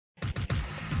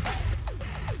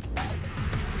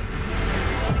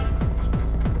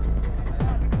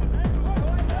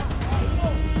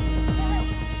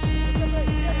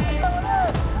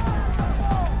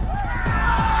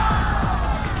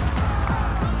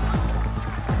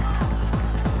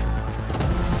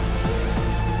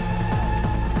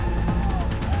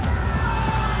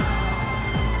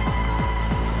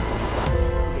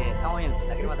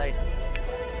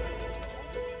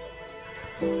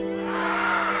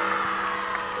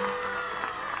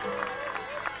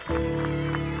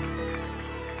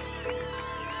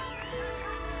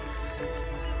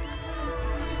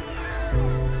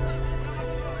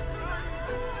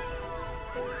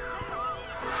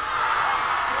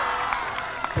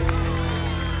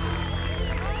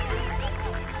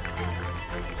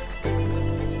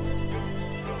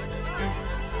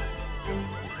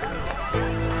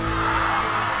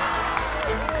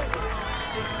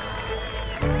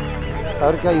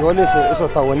saber que hay goles, eso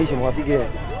está buenísimo. Así que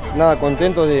nada,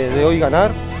 contento de hoy ganar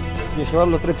y de llevar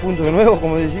los 3 puntos de nuevo,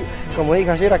 como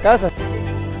dije ayer, a casa.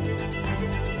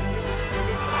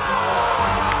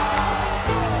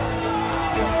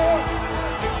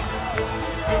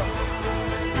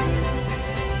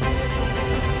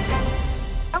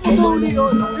 Todo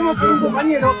unido, lo hacemos por un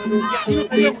compañero y así nos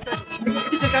tenemos.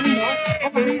 Este es el camino, ¿eh?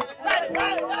 Vamos a seguir.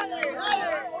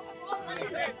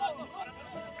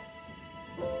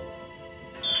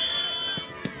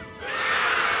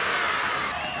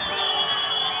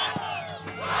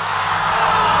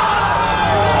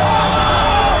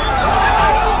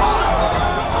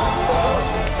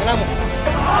 Ganamos.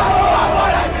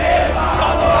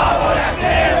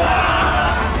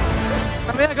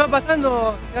 A medida que va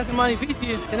pasando se hace más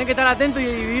difícil, tenés que estar atento y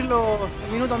vivirlo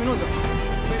minuto a minuto.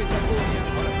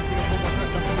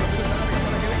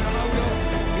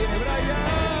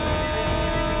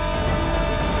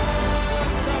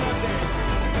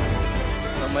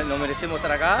 Nos merecemos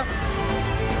estar acá.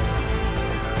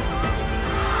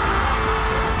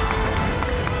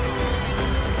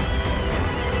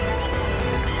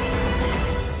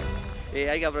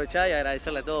 Hay que aprovechar y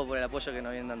agradecerle a todos por el apoyo que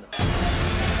nos vienen dando.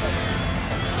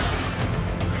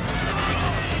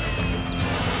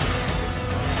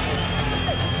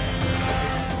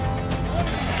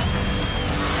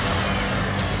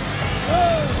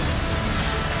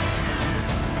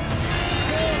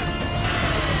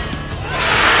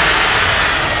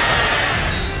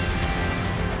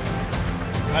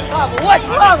 ¡Vamos, guacho!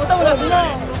 ¡Vamos! ¡Estamos en la final!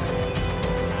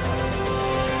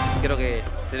 Creo que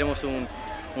tenemos un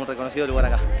reconocido lugar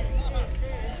acá.